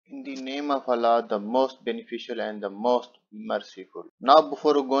In the name of Allah, the most beneficial and the most merciful. Now,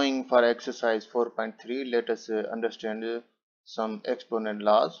 before going for exercise 4.3, let us understand some exponent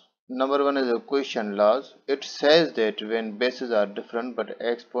laws. Number one is the quotient laws. It says that when bases are different but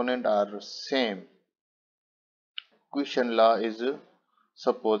exponents are same. Quotient law is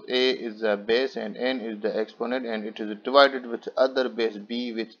suppose a is the base and n is the exponent and it is divided with other base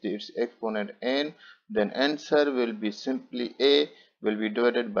b with its exponent n, then answer will be simply a will be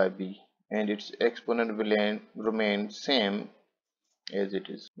divided by b and its exponent will remain same as it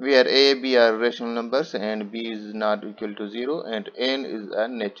is, where a, b are rational numbers and b is not equal to 0 and n is a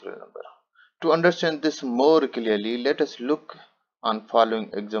natural number. To understand this more clearly, let us look on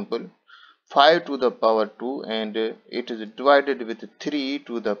following example. 5 to the power 2 and it is divided with 3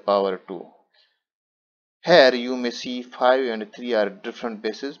 to the power 2. Here you may see 5 and 3 are different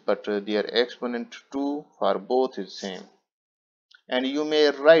bases but their exponent 2 for both is same. And you may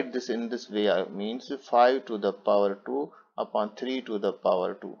write this in this way, means 5 to the power 2 upon 3 to the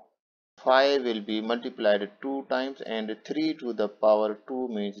power 2. 5 will be multiplied 2 times and 3 to the power 2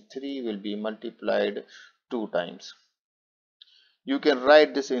 means 3 will be multiplied 2 times. You can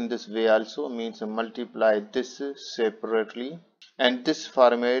write this in this way also, means multiply this separately, and this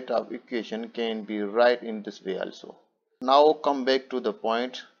format of equation can be write in this way also. Now come back to the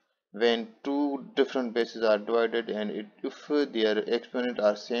point when two different bases are divided and if their exponents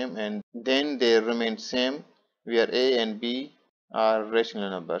are same and then they remain same, where a and b are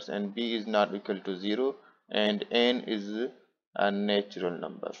rational numbers and b is not equal to 0 and n is a natural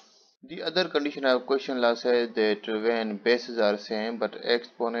number. The other condition of quotient law says that when bases are same but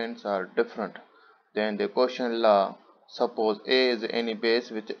exponents are different, then the quotient law, suppose a is any base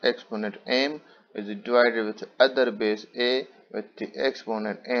with exponent m is divided with other base a with the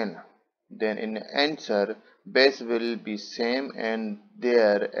exponent n, then in answer base will be same and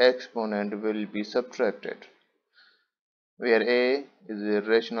their exponent will be subtracted, where a is a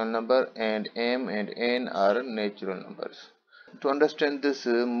rational number and m and n are natural numbers. To understand this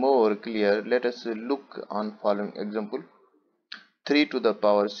more clear, let us look on following example. 3 to the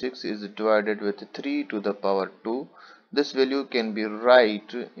power 6 is divided with 3 to the power 2. This value can be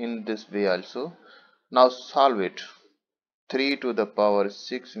write in this way also. Now solve it. 3 to the power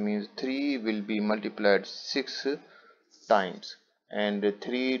 6 means 3 will be multiplied 6 times and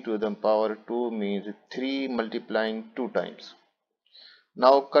 3 to the power 2 means 3 multiplying 2 times.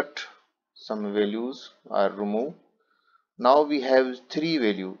 Now cut some values or remove. Now we have 3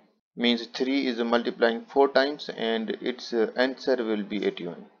 value, means 3 is multiplying 4 times and its answer will be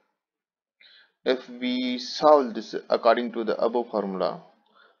 81. If we solve this according to the above formula,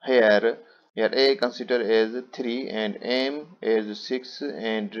 here a consider as 3 and m as 6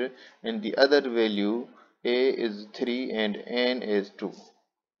 and in the other value a is 3 and n is 2.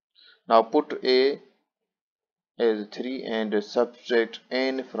 Now put a as 3 and subtract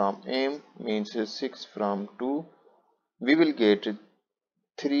n from m, means 6 from 2. We will get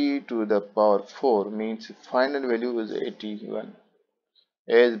 3 to the power 4, means final value is 81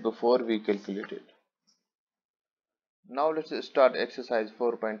 as before we calculated. Now let's start exercise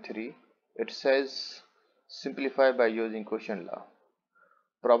 4.3. It says simplify by using quotient law.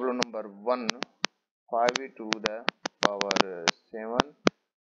 Problem number 1, 5 to the power 7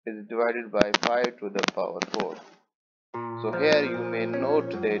 is divided by 5 to the power 4. So here you may note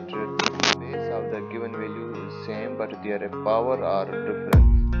that the base of the given value is same but their power are different.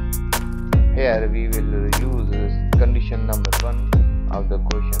 Here we will use condition number 1 of the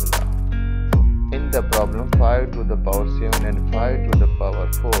quotient law. In the problem 5 to the power 7 and 5 to the power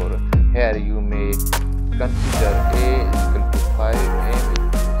 4, here you may consider a is equal to 5, m is equal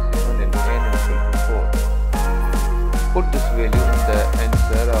to 7 and n is equal to 4. Put this value in the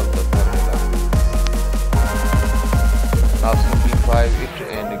answer of the formula. Now simplify it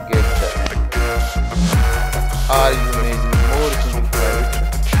and get that. Or you may do more simplify it.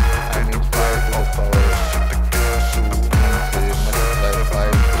 I mean 5 to the power 2 means multiply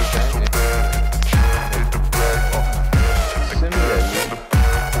 5 3 times. Similarly,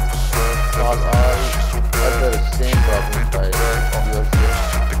 solve all other same problems by yourself.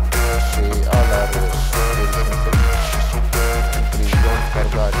 They all are very simple. Please don't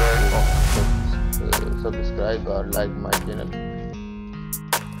forget to subscribe or like my channel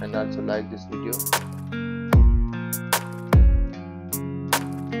and also like this video.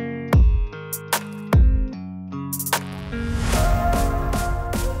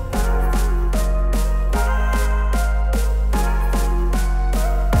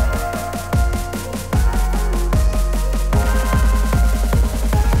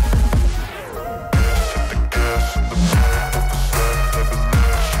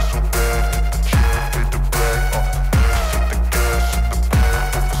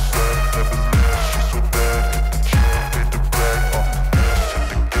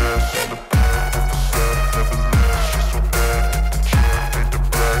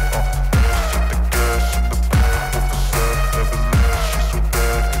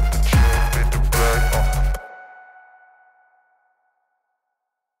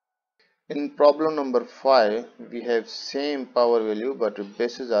 problem number 5, we have same power value but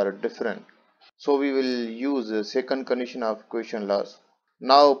bases are different. So we will use the second condition of quotient laws.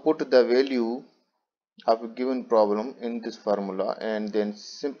 Now put the value of a given problem in this formula and then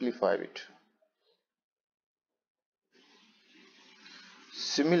simplify it.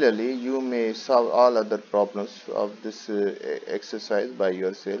 Similarly, you may solve all other problems of this exercise by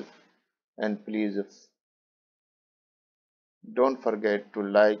yourself, and please don't forget to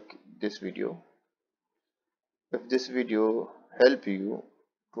like this video. If this video help you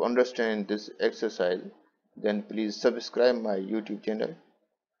to understand this exercise, then please subscribe my YouTube channel.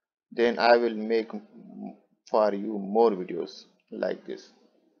 Then I will make for you more videos like this.